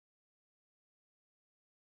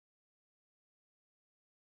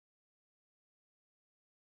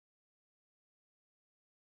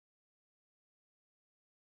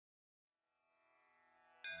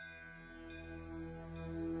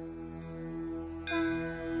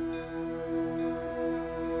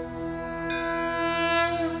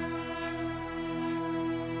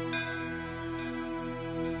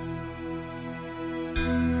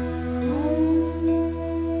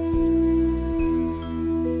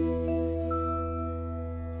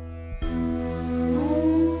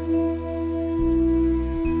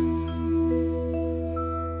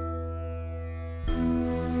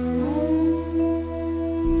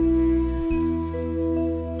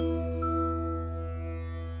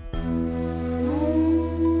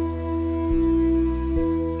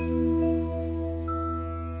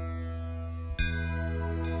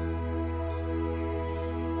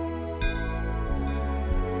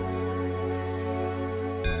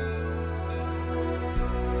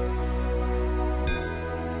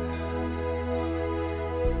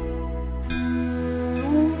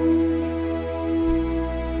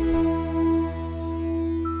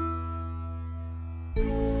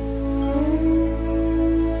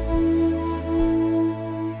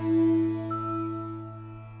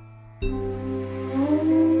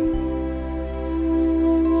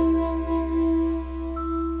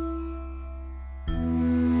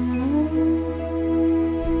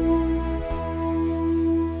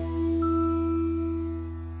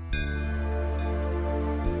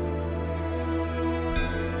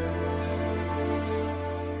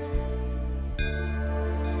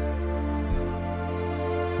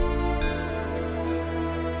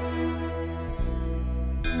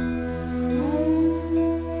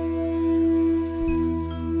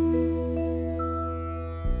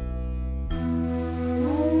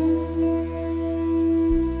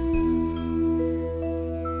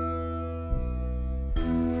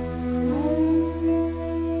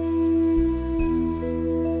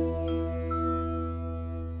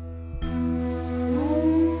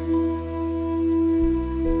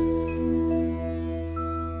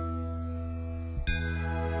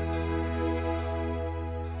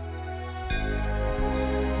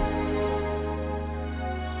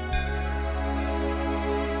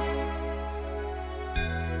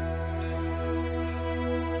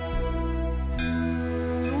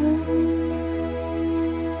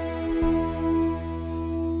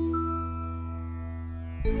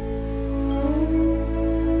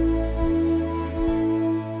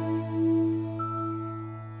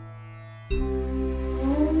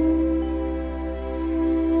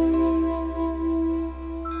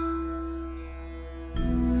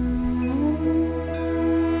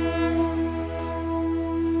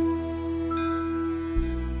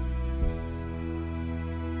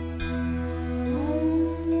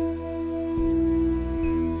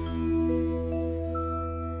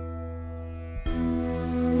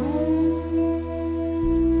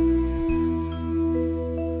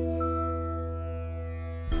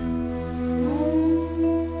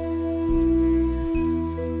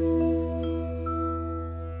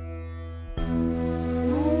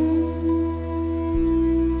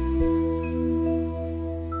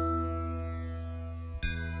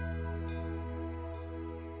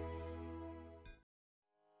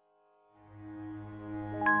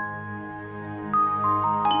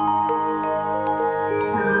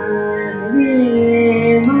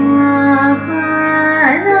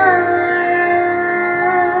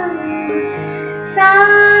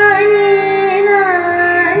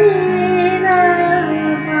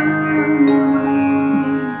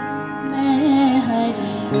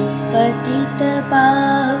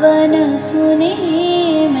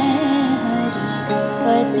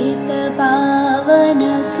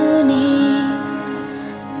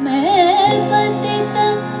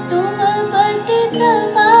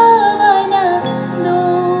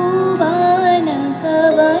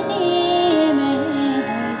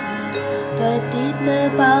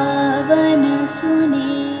पवन सुने।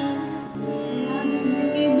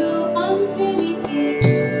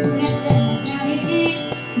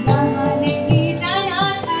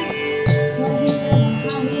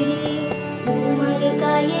 उमर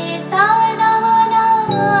का ये ताना वाना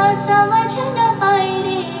समझ न पाए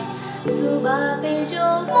रे, सुबह पे जो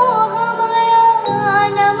मोह माया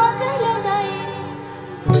नमक लगाए रे।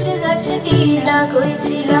 ফুল গাছটি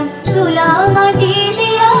লাগাইছিলাম তুলা মাটি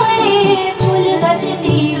দিয়া রে, ফুল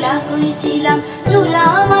গাছটি লাগাইছিলাম তুলা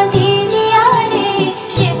মাটি দিয়া রে।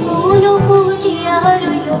 সে ফুল ফুটিয়া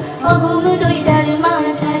রইল অগুম দইরার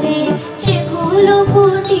মাঝারে, সে ফুল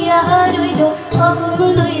ফুটিয়া রইল অগুম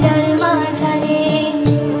দইরার মাঝারে।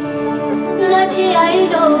 গাছে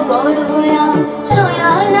আইলো বড় আম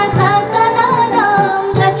ছয়া না সাতা না দাম,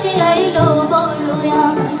 গাছে আইলো বড়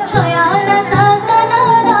আম ছয়া না সাতা না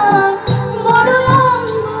দাম। বড় আম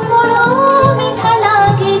বড় মিঠা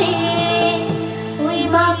লাগে রে, ওই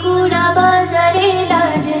বাঁকুড়া বাজারে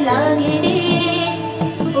লাজ লাগে রে,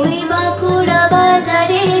 ওই বাঁকুড়া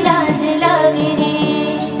বাজারে লাজ লাগে রে।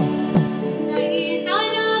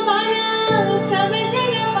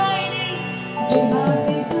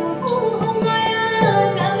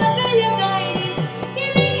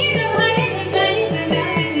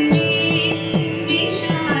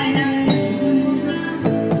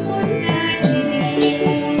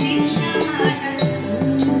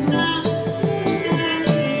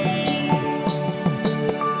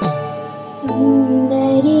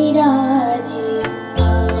 सुंदरी राधे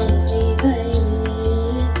आवे भरी,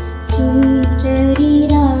 सुंदरी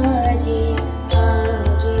राधे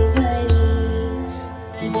आवे भरी।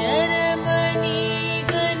 जरमनी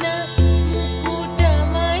गण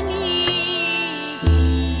मुकुटमणि,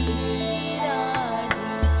 सुंदरी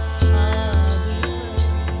राधे आवे भरी।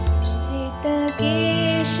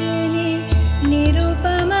 चितकेशिनी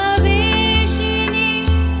निरुपमा वेशिनी,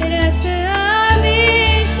 रस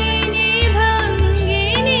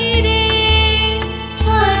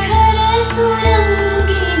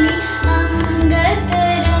सुरंगिनी अंगत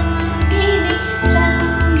रंगिनी,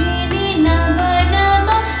 संगिनी नभ नभ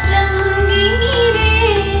रंगिनी रे।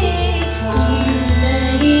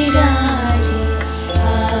 सुंदरी राधे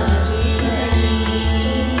आवे भरी,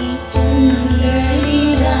 सुंदरी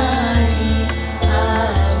राधे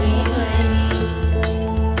आवे भरी।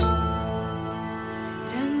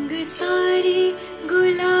 रंग सारी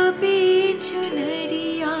गुलाबी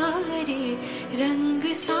चुनरिया रे, रंग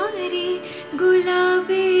सारी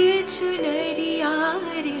गुलाबी चुनरिया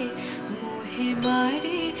रे। मोहे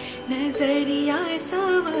मारे नजरिया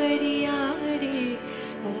सवरिया रे,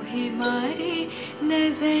 मोहे मारे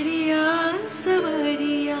नजरिया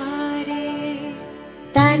सवरिया रे।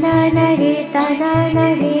 तना न रे तना न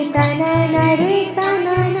रे तना न रे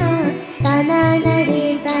तना न, तना न रे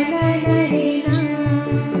तना न रे ना।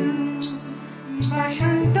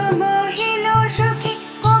 বসন্ত মহিল সখী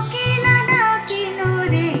কোকিলা ডাকিল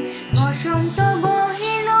রে, বসন্ত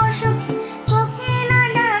বহিল সখী কোকিলা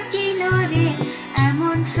ডাকিল রে।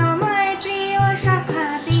 এমন সময় প্রিয় সখা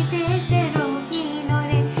বিদেশে রহিল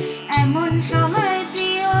রে, এমন সময়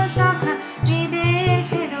প্রিয় সখা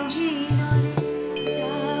বিদেশে রহিল রে।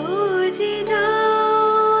 যাও জি যাও,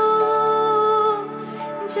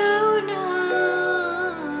 যাও না,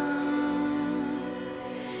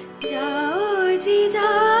 যাও জি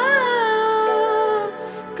যাও,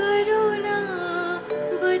 করুণা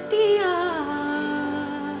बतिया।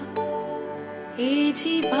 ए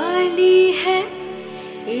जी बाली है,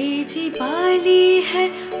 ए जी बाली है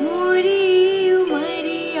मोरी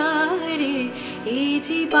उमरिया रे, ए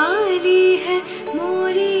जी बाली है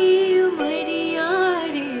मोरी उमरिया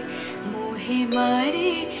रे। मोहे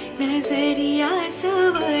मारे नजरिया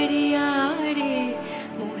सवरिया रे,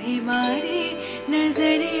 मोहे मारे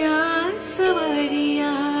नजरिया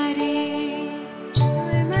सवरिया रे।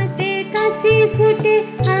 काशी फुटे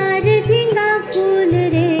आर झिंगा फूल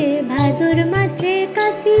रे, भादुर मासे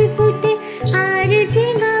काशी फुटे आर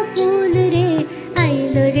झिंगा फूल रे।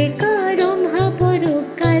 आइलो रे करम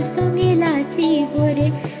हापरोपकार संगे लाचिब रे,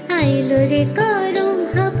 आइलो रे करम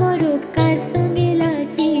हापरोपकार संगे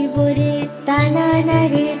लाचिब रे। ताना ना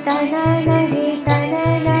रे ताना ना रे ताना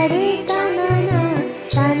ना रे ताना ना,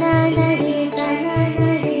 ताना ना रे ताना ना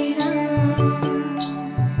रे ना।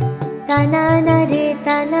 ताना ना रे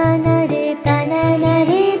ताना ना रे ताना ना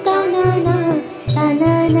रे ताना ना,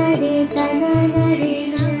 ताना ना रे ताना ना रे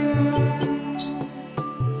ना।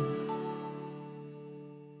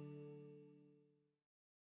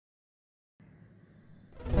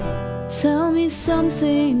 Tell me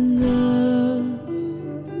something, girl.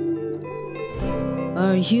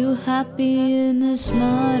 Are you happy in this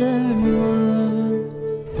modern world?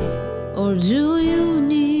 Or do you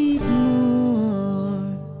need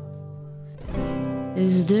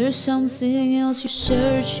there's something else you're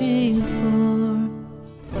searching for,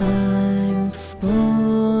 I'm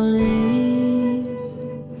falling.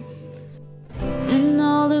 In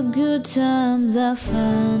all the good times I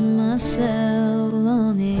found myself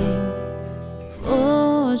longing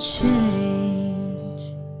for change,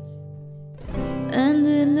 and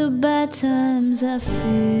in the bad times I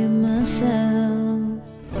fear myself.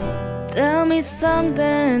 Tell me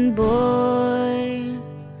something, boy.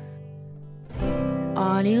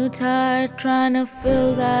 Are you tired trying to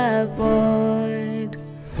fill that void?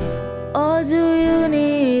 Or do you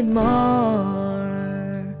need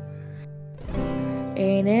more?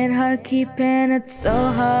 Ain't it hard keeping it so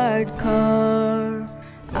hardcore?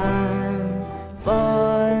 I'm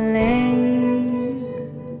falling.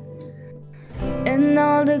 In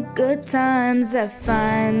all the good times I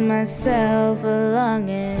find myself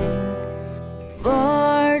longing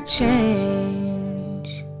for change,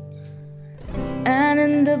 and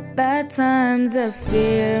in the bad times I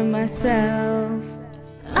fear myself.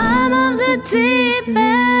 I'm on the deep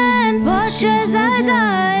end, watch as I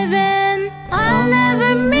dive in. I'll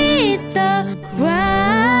never meet the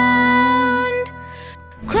ground,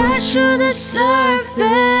 crash through the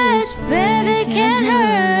surface, but it can't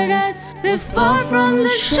hurt us. We're far from the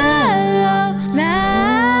shallow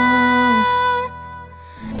now,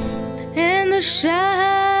 in the shallow,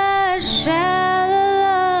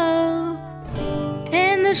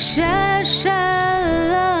 in the shallow,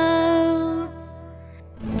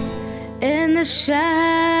 in the shallow.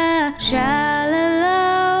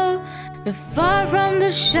 We're far from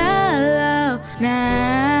the shallow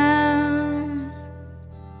now.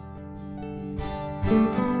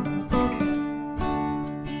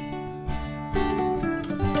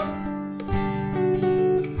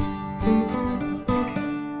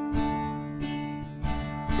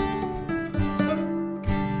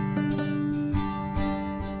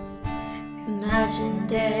 Imagine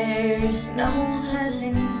there's no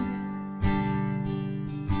heaven.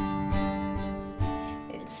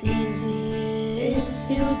 It's easy if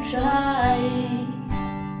you try.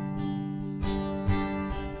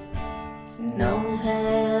 No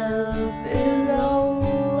hell below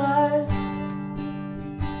us,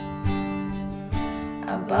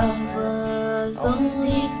 above us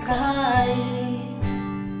only sky.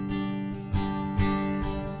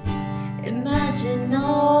 Imagine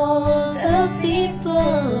all the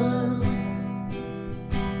people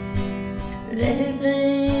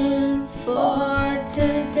living for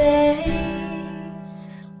today.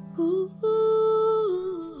 Ooh.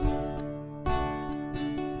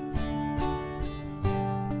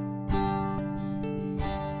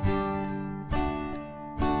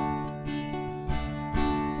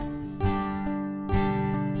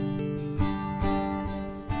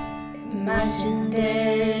 Imagine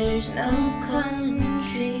there's no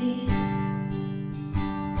countries.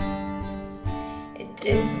 It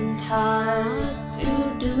isn't hard to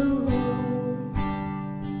do.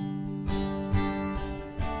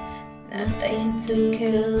 Nothing to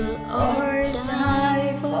kill or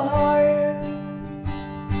die for,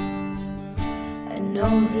 and no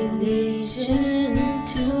religion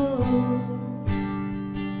too.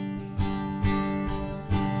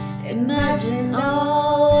 Imagine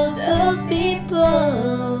all the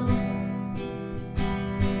people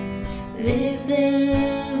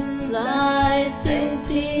living life in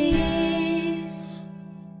peace.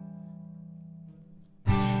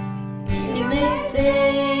 You may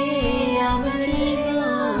say I'm a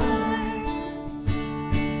dreamer,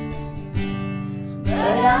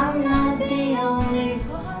 but I'm not the only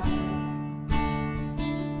one.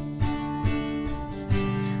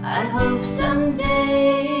 I hope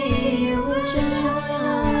someday you will join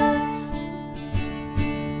us,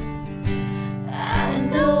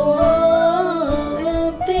 and the world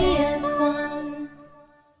will be as one.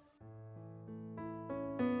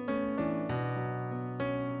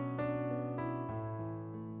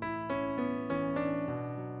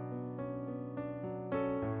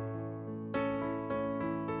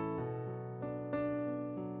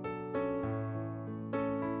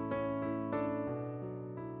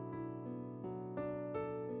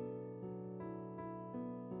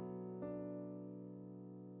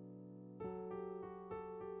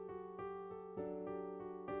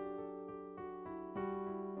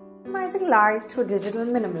 Optimizing life through digital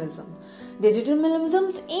minimalism. Digital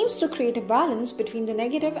minimalism aims to create a balance between the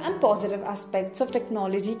negative and positive aspects of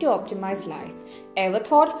technology to optimize life. Ever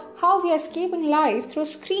thought how we are escaping life through a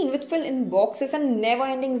screen with filled inboxes and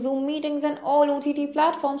never-ending Zoom meetings and all OTT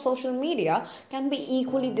platforms? Social media can be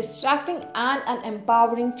equally distracting and an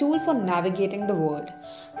empowering tool for navigating the world.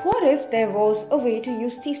 What if there was a way to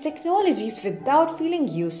use these technologies without feeling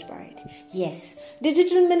used by it? Yes,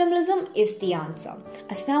 digital minimalism is the answer.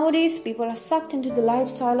 As nowadays people are sucked into the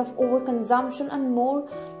lifestyle of overconsumption and more,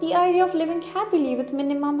 the idea of living happily with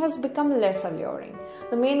minimum has become less alluring.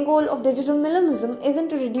 The main goal of digital minimalism isn't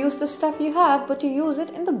to reduce the stuff you have, but to use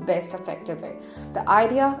it in the best effective way. The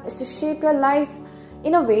idea is to shape your life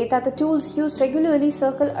in a way that the tools used regularly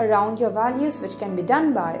circle around your values, which can be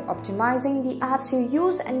done by optimizing the apps you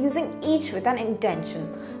use and using each with an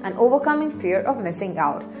intention and overcoming fear of missing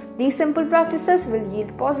out. These simple practices will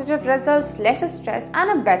yield positive results, lesser stress,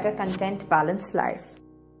 and a better content balanced life.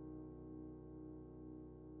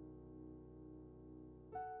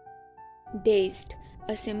 Dazed,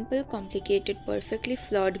 a simple, complicated, perfectly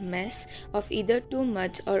flawed mess of either too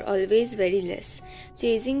much or always very less,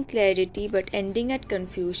 chasing clarity but ending at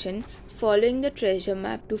confusion, following the treasure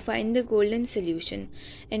map to find the golden solution.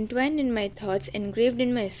 Entwined in my thoughts, engraved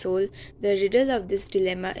in my soul, the riddle of this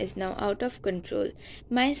dilemma is now out of control.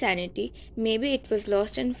 My sanity, maybe it was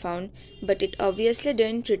lost and found, but it obviously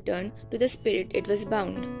didn't return to the spirit it was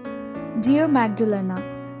bound. Dear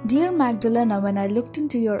Magdalena, when I looked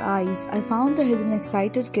into your eyes, I found a hidden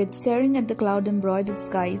excited kid staring at the cloud-embroidered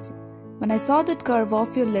skies. When I saw that curve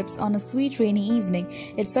off your lips on a sweet rainy evening,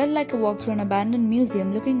 it felt like a walk through an abandoned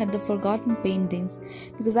museum looking at the forgotten paintings.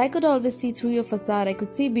 Because I could always see through your facade, I could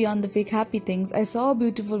see beyond the fake happy things. I saw a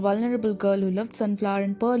beautiful, vulnerable girl who loved sunflower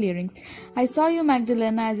and pearl earrings. I saw you,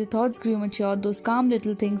 Magdalena, as your thoughts grew mature, those calm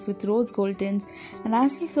little things with rose gold tints. And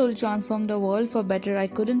as the soul transformed our world for better, I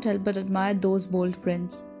couldn't help but admire those bold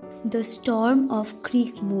prints. The storm of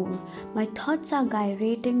Creekmoor. My thoughts are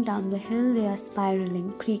gyrating down the hill, they are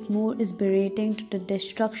spiraling. Creekmoor is berating to the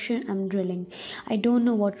destruction I'm drilling. I don't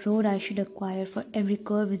know what road I should acquire, for every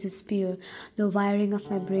curve is a spear. The wiring of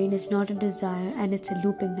my brain is not a desire, and it's a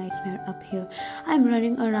looping nightmare up here. I'm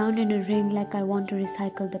running around in a ring like I want to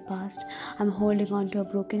recycle the past. I'm holding on to a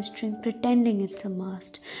broken string, pretending it's a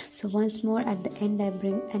mast. So once more at the end I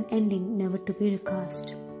bring an ending never to be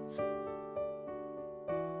recast.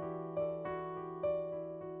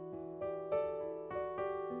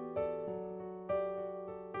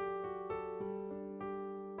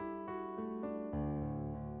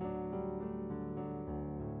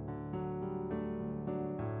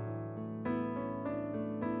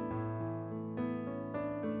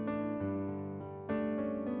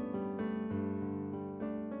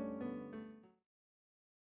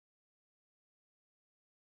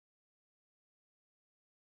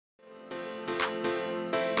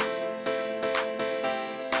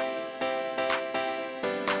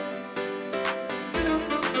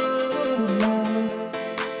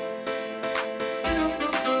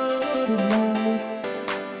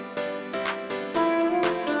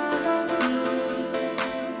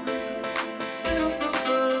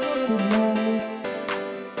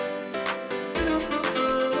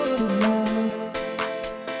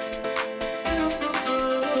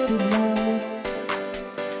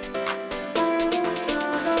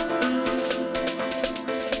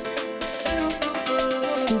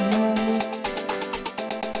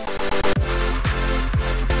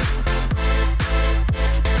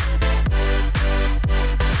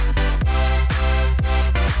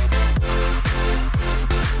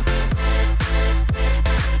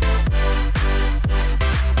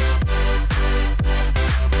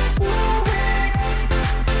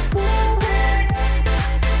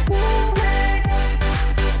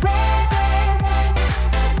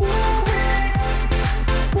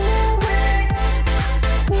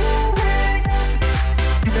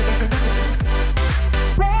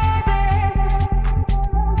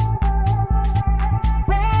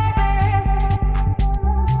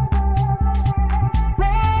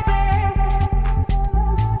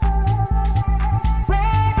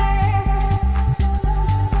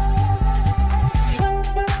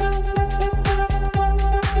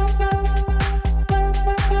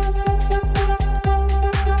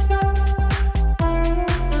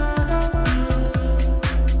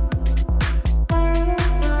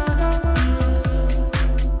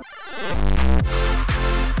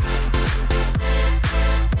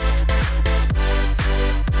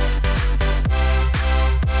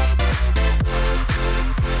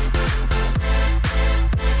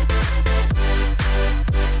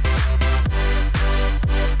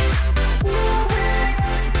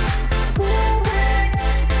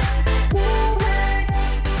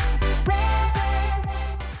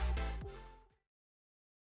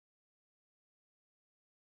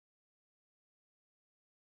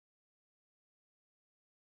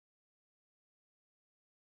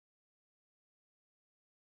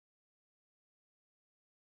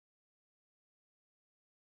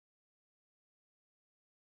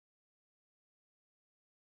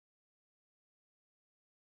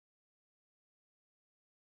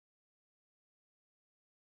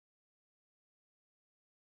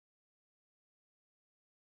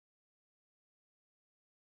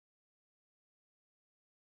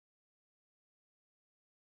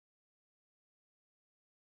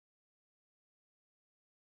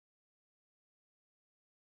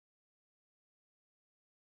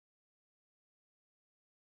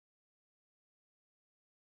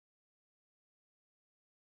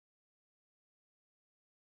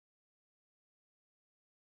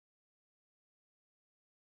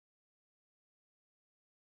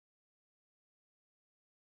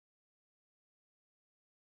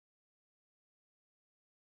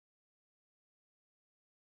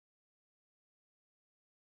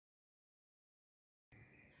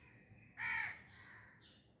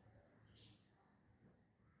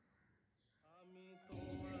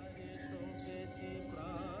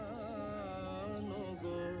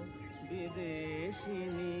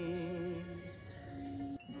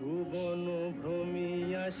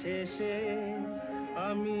 শেষে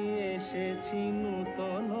আমি এসেছি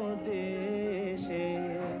নূতন দেশে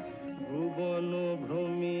ভুবন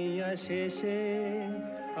ভ্রমিয়া শেষে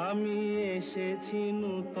আমি এসেছি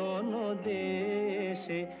নূতন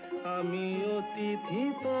দেশে আমি অতিথি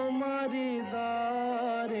তোমারি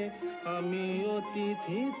দ্বারে আমি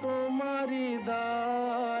অতিথি তোমারি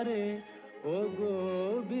দ্বারে ওগো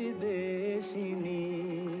বিদেশিনী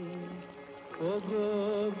ওগো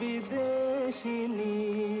বিদেশিনী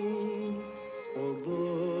ওগো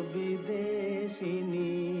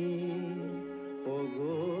বিদেশিনী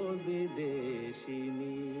ওগো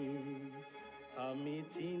বিদেশিনী আমি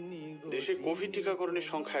চিনি দেশে কোভিড টিকাকরণের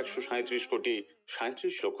সংখ্যা 137 কোটি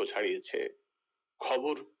 37 লক্ষ ছাড়িয়েছে।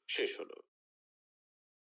 খবর শেষ হলো।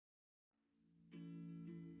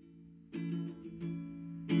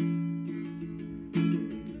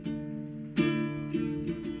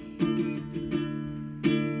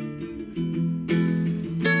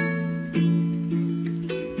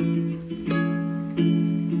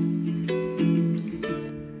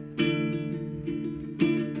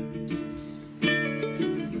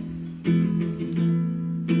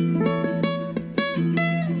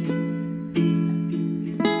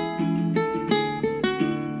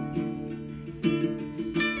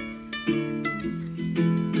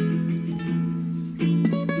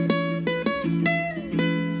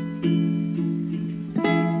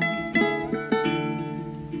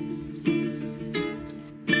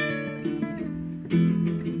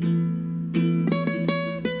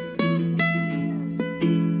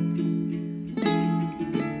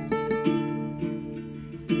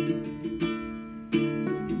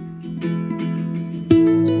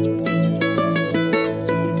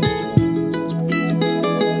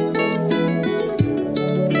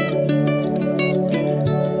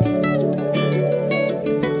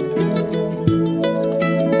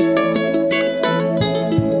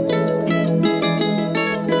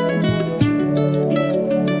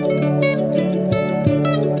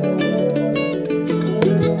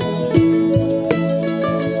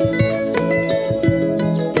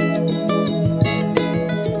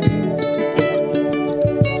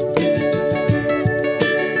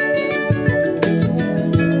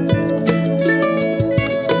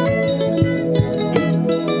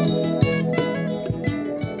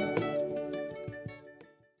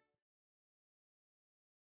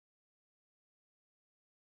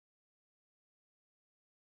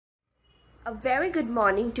 A very good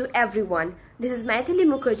morning to everyone. This is Maithili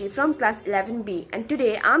Mukherjee from class 11B, and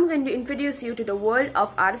today I'm going to introduce you to the world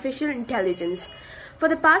of artificial intelligence. For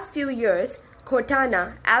the past few years, Cortana,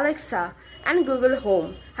 Alexa and Google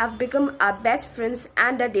Home have become our best friends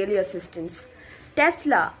and our daily assistants.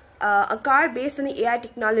 Tesla, a car based on the AI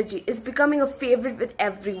technology, is becoming a favorite with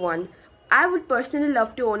everyone. I would personally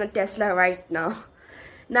love to own a Tesla right now.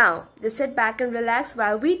 Now, just sit back and relax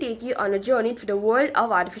while we take you on a journey through the world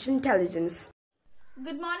of artificial intelligence.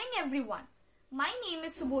 Good morning everyone. My name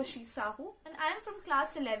is Subhoshri Sahu and I am from class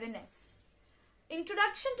 11S.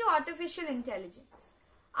 Introduction to Artificial Intelligence.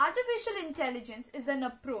 Artificial intelligence is an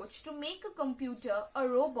approach to make a computer, a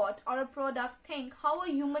robot or a product think how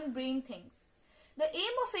a human brain thinks. The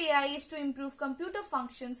aim of AI is to improve computer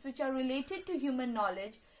functions which are related to human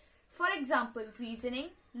knowledge, for example, reasoning,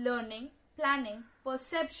 learning, planning,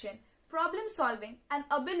 perception, problem solving and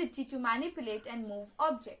ability to manipulate and move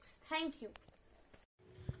objects. Thank you.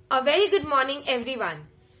 A very good morning everyone.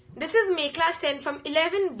 This is May class 10 from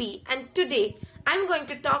 11B and today I'm going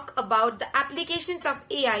to talk about the applications of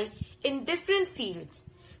AI in different fields.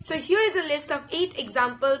 So here is a list of 8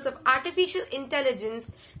 examples of artificial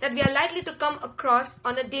intelligence that we are likely to come across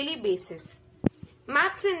on a daily basis.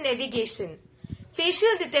 Maps and navigation,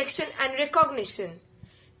 facial detection and recognition,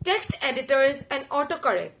 text editors and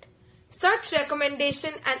autocorrect, search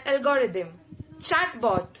recommendation and algorithm,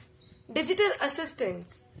 chatbots, digital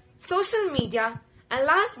assistants, social media, and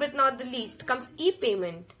last but not the least comes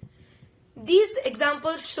e-payment. These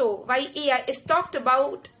examples show why AI is talked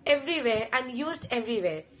about everywhere and used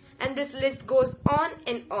everywhere, and this list goes on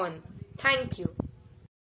and on. Thank you.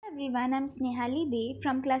 Everyone, I'm Snehali De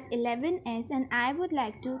from class 11S and I would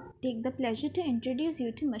like to take the pleasure to introduce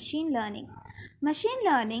you to machine learning. Machine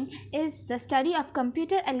learning is the study of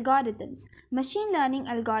computer algorithms. Machine learning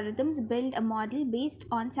algorithms build a model based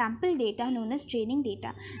on sample data known as training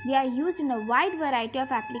data. They are used in a wide variety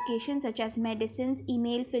of applications such as medicines,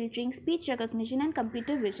 email filtering, speech recognition and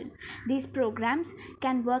computer vision. These programs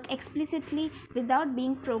can work explicitly without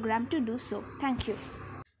being programmed to do so. Thank you.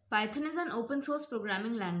 Python is an open source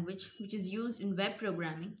programming language which is used in web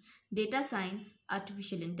programming, data science,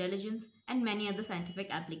 artificial intelligence, and many other scientific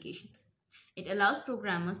applications. It allows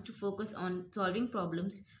programmers to focus on solving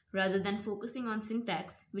problems rather than focusing on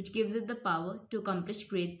syntax, which gives it the power to accomplish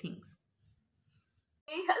great things.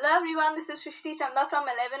 Hey, hello everyone, this is Shrishti Chanda from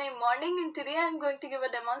 11 a.m. morning, and today I'm going to give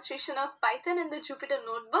a demonstration of Python in the Jupyter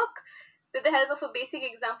Notebook with the help of a basic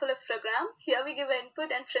example of program. Here we give an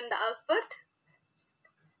input and print the output.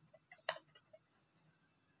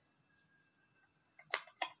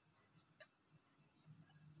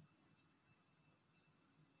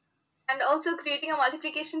 And also creating a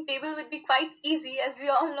multiplication table would be quite easy, as we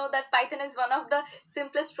all know that Python is one of the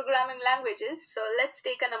simplest programming languages. So let's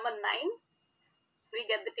take a number 9. We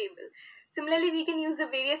get the table. Similarly, we can use the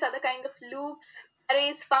various other kind of loops,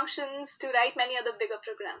 arrays, functions to write many other bigger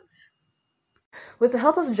programs. With the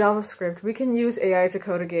help of JavaScript, we can use AI to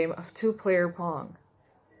code a game of 2-player Pong.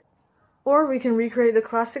 Or we can recreate the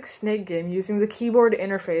classic snake game using the keyboard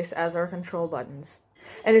interface as our control buttons.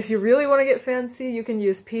 And if you really want to get fancy, you can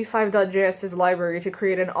use p5.js's library to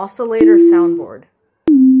create an oscillator soundboard.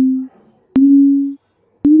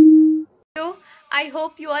 So, I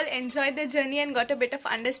hope you all enjoyed the journey and got a bit of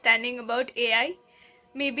understanding about AI.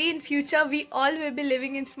 Maybe in future we all will be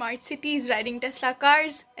living in smart cities, riding Tesla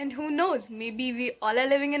cars, and who knows, maybe we all are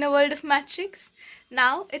living in a world of matrix.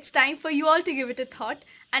 Now, it's time for you all to give it a thought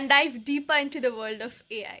and dive deeper into the world of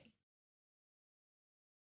AI.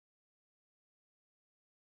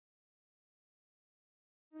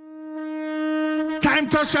 Time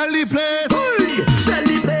to Shelly place.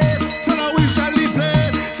 Shelly place. So now we Shelly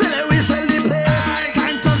place. Say we Shelly place.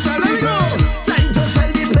 Time to Shelly place. Time to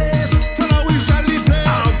Shelly place. So now we Shelly place.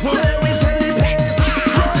 Say we Shelly place.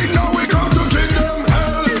 Right now we come to give them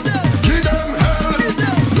hell. Give them hell.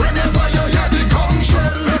 Whenever you hear the conch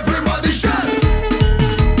shell, everybody shell.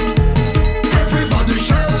 Everybody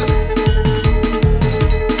shell.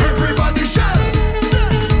 Everybody shell.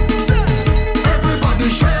 Everybody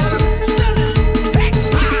shell.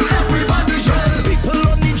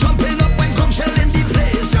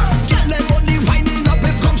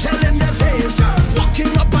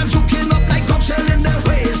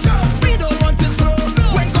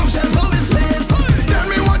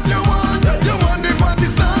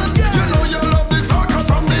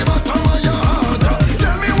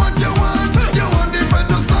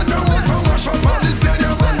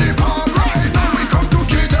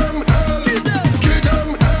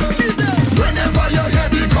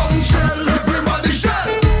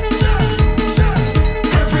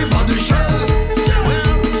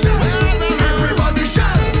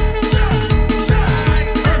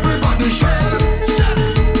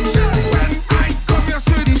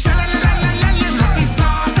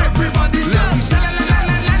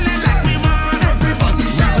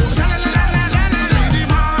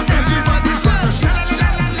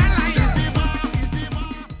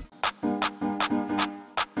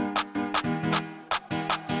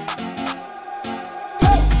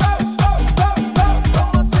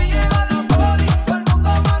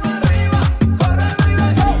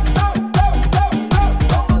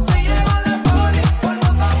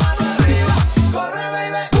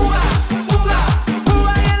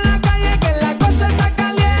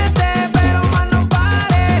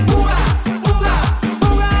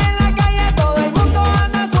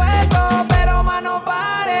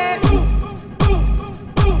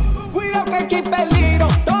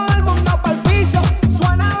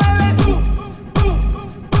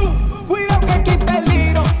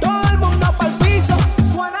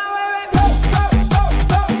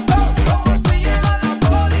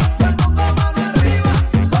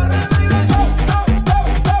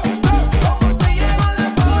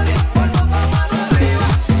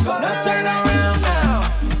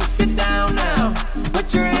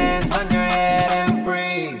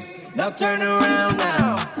 Turn around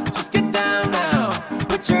now, just get down now.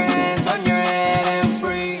 Put your hands on your head and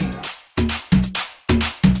freeze.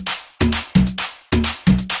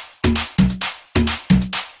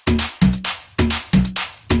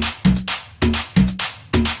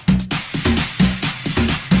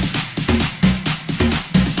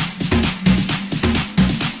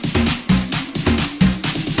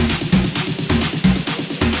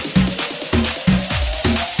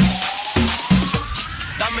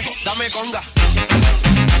 Dame conga.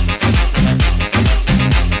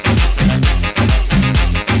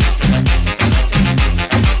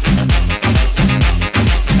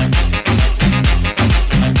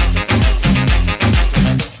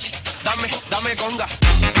 Dame conga.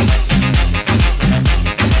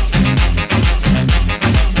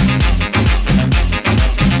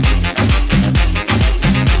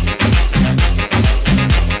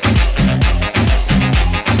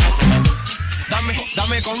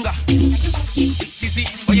 Dame conga. Sí,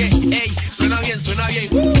 oye, ey, suena bien, suena bien.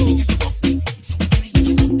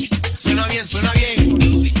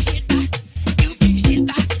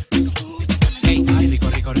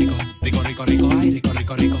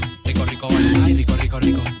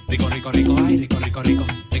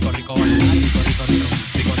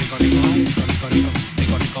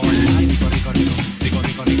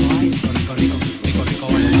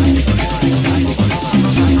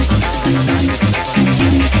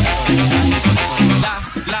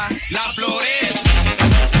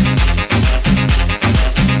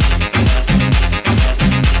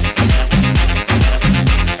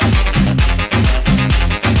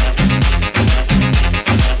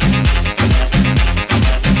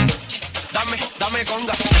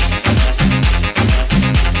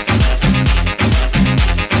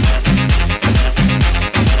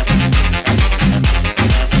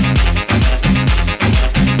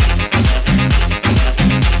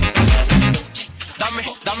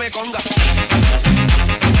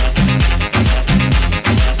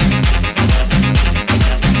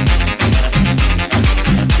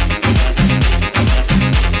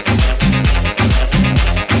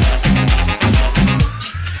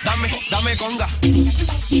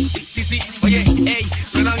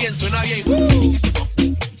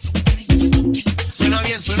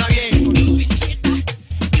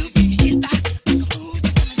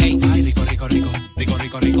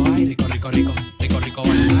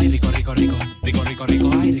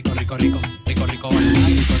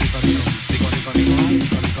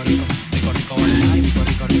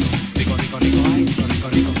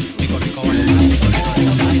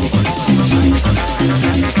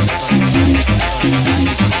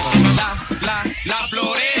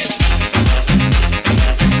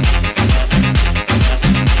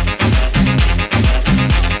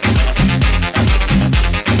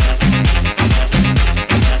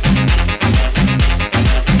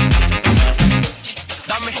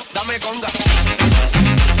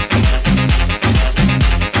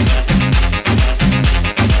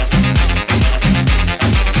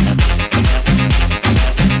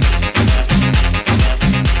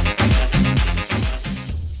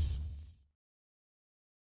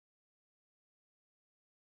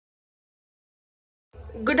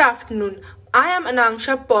 Good afternoon. I am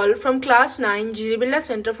Anangsha Paul from Class 9 Gdbcfe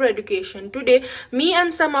Center for Education. Today, me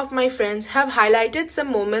and some of my friends have highlighted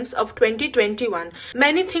some moments of 2021.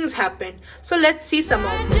 Many things happened, so let's see some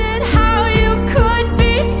of them. How you could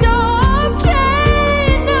be so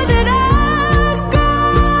okay, now that I'm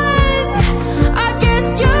gone. I guess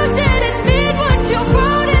you didn't mean what you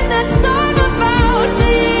wrote in that song about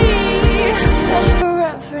me. Said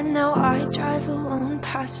forever, now I drive alone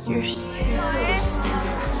past your stairs.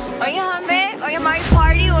 और यहाँ हमारी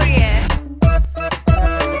party हो रही है,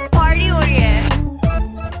 party हो रही है।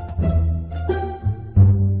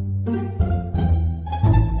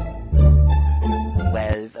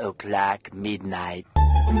 12 o'clock midnight.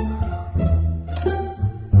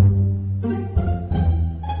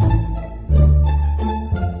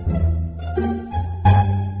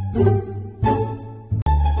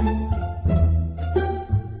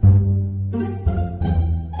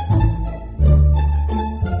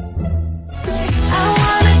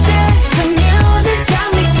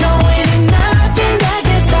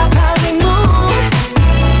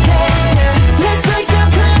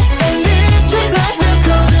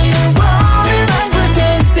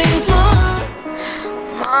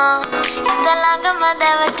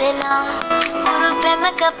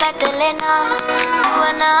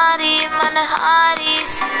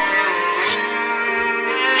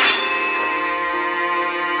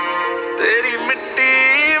 तेरी मिट्टी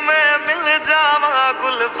में मिल जावा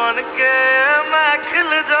गुल बन के मैं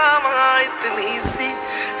खिल जावा इतनी सी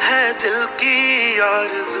है दिल की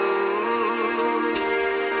आरज़ू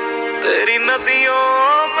तेरी नदियों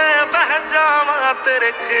में बह जावा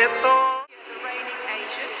तेरे खेतों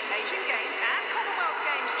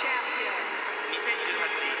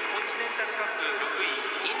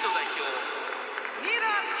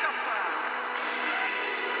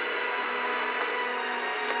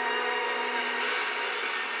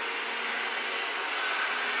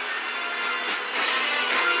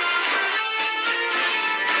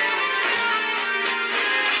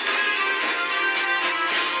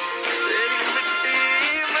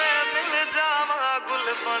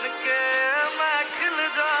बन के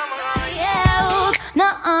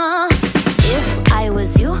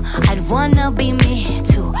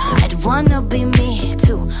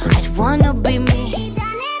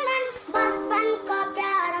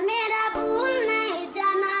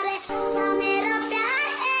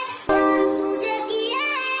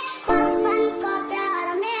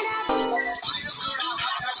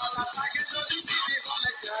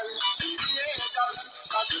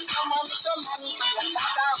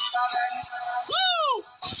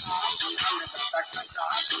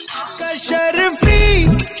शर्फी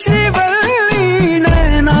श्रीवल्ली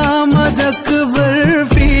नैना मदक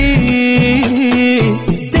बर्फी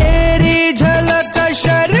तेरी झलक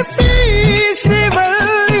शर्फी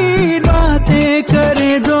श्रीवल्ली बातें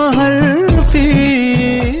करे दो हल्फी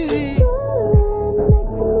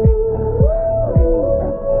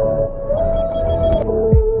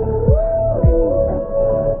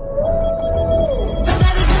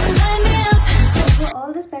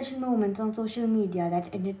Moments on social media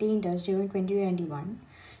that entertained us during 2021.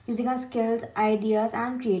 Using our skills, ideas,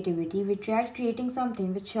 and creativity, we tried creating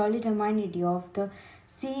something which surely reminded you of the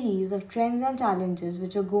series of trends and challenges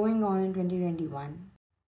which were going on in 2021.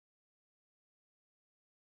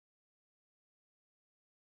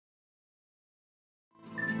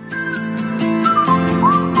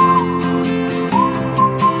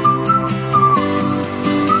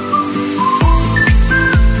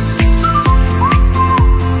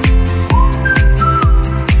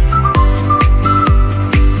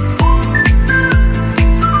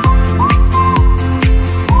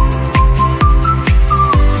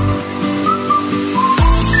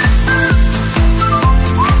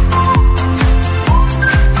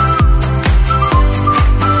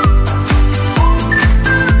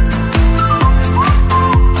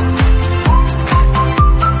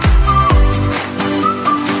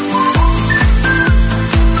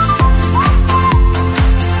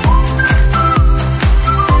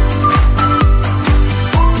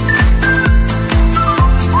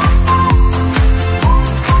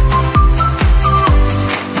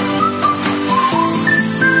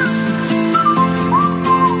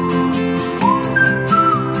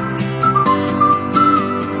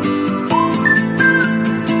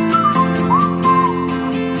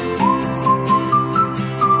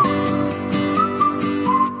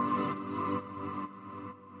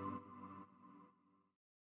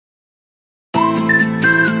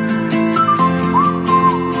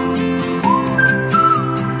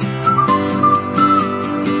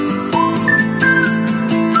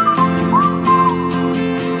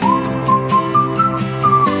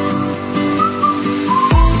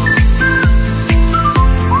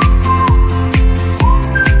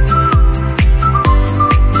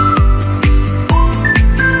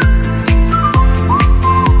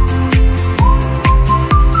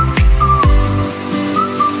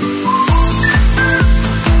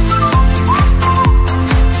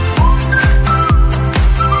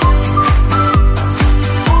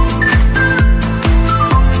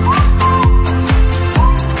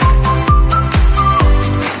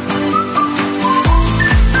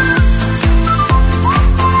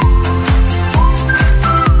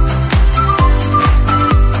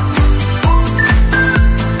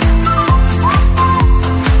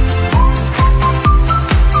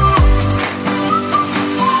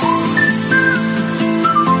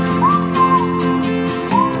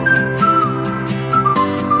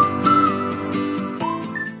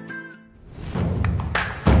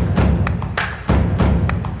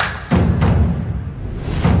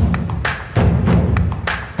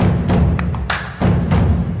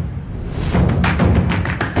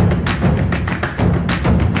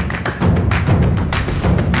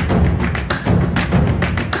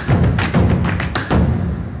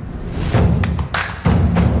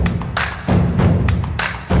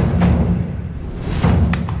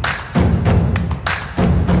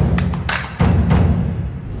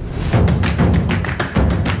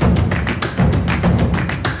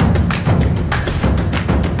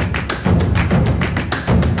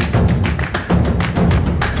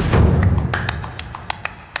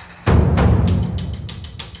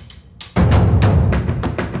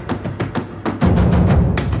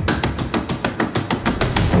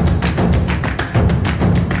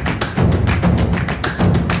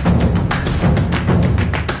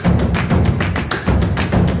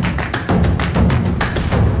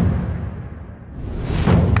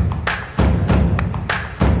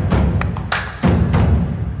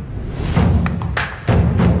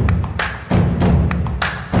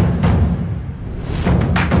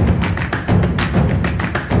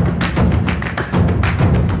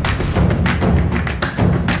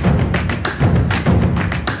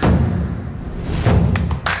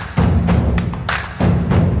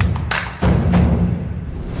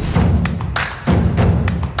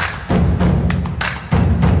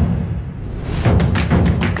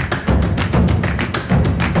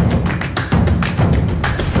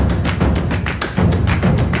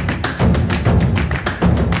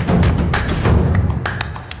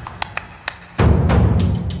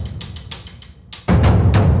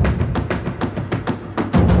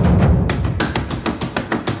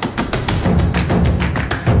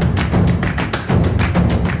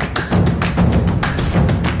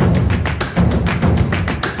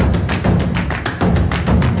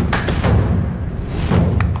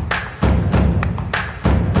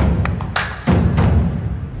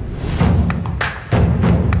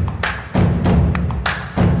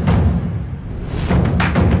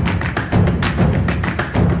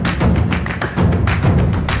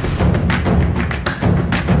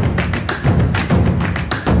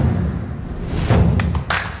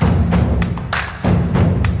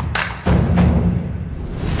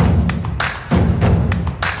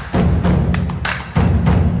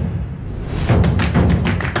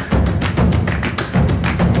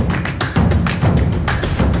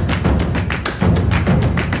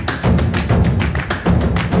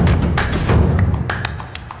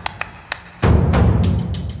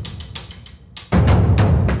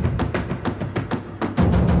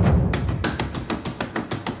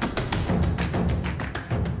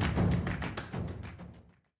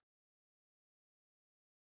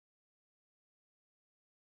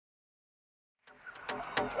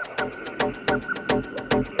 I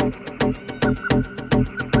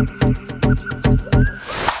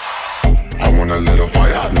want a little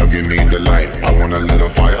fire, no give me the light. I want a little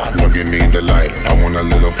fire, no give me the light. I want a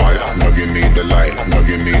little fire, no give me the light. No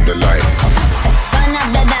give me the light. Burn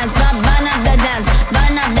up the dance, burn up the dance,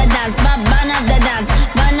 burn up the dance, burn up the dance,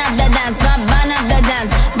 burn up the dance, burn up the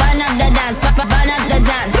dance, burn up the dance, burn up the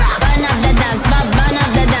dance, burn up the dance, burn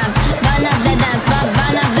up the dance, burn up the dance,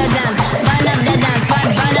 burn up the dance, burn up the dance,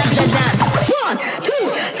 burn up the dance. 1,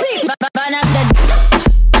 2, 3, burn up the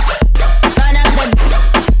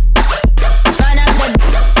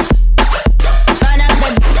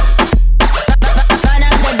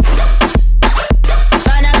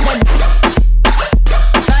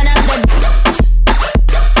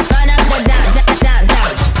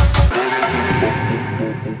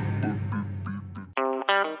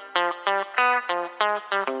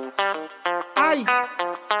Ay,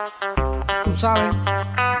 tú sabes,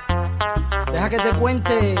 deja que te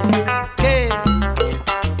cuente que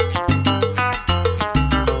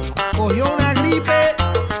cogió una gripe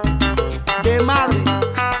de madre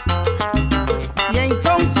y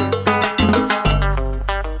entonces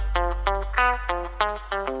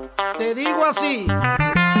te digo así.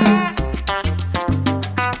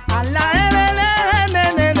 A la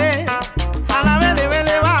a la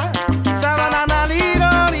vele va, sabanana liro,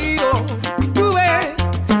 tú ves.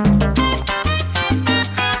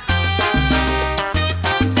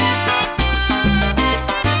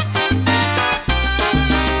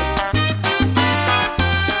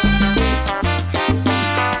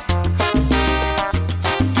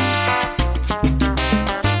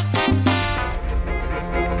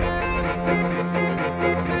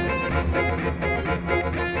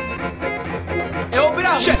 É o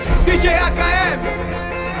Brau, DJ AKM.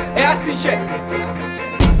 É assim, che.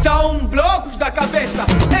 São blocos da cabeça.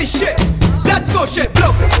 Ei, che. Let's go, che.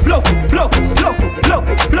 Bloco, bloco, bloco, bloco,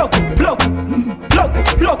 bloco, bloco, bloco, bloco,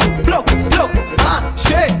 bloco, bloco, bloco. Ah,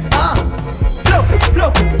 che, ah. Bloco,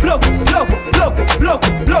 bloco, bloco, bloco, bloco,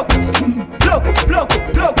 bloco, bloco.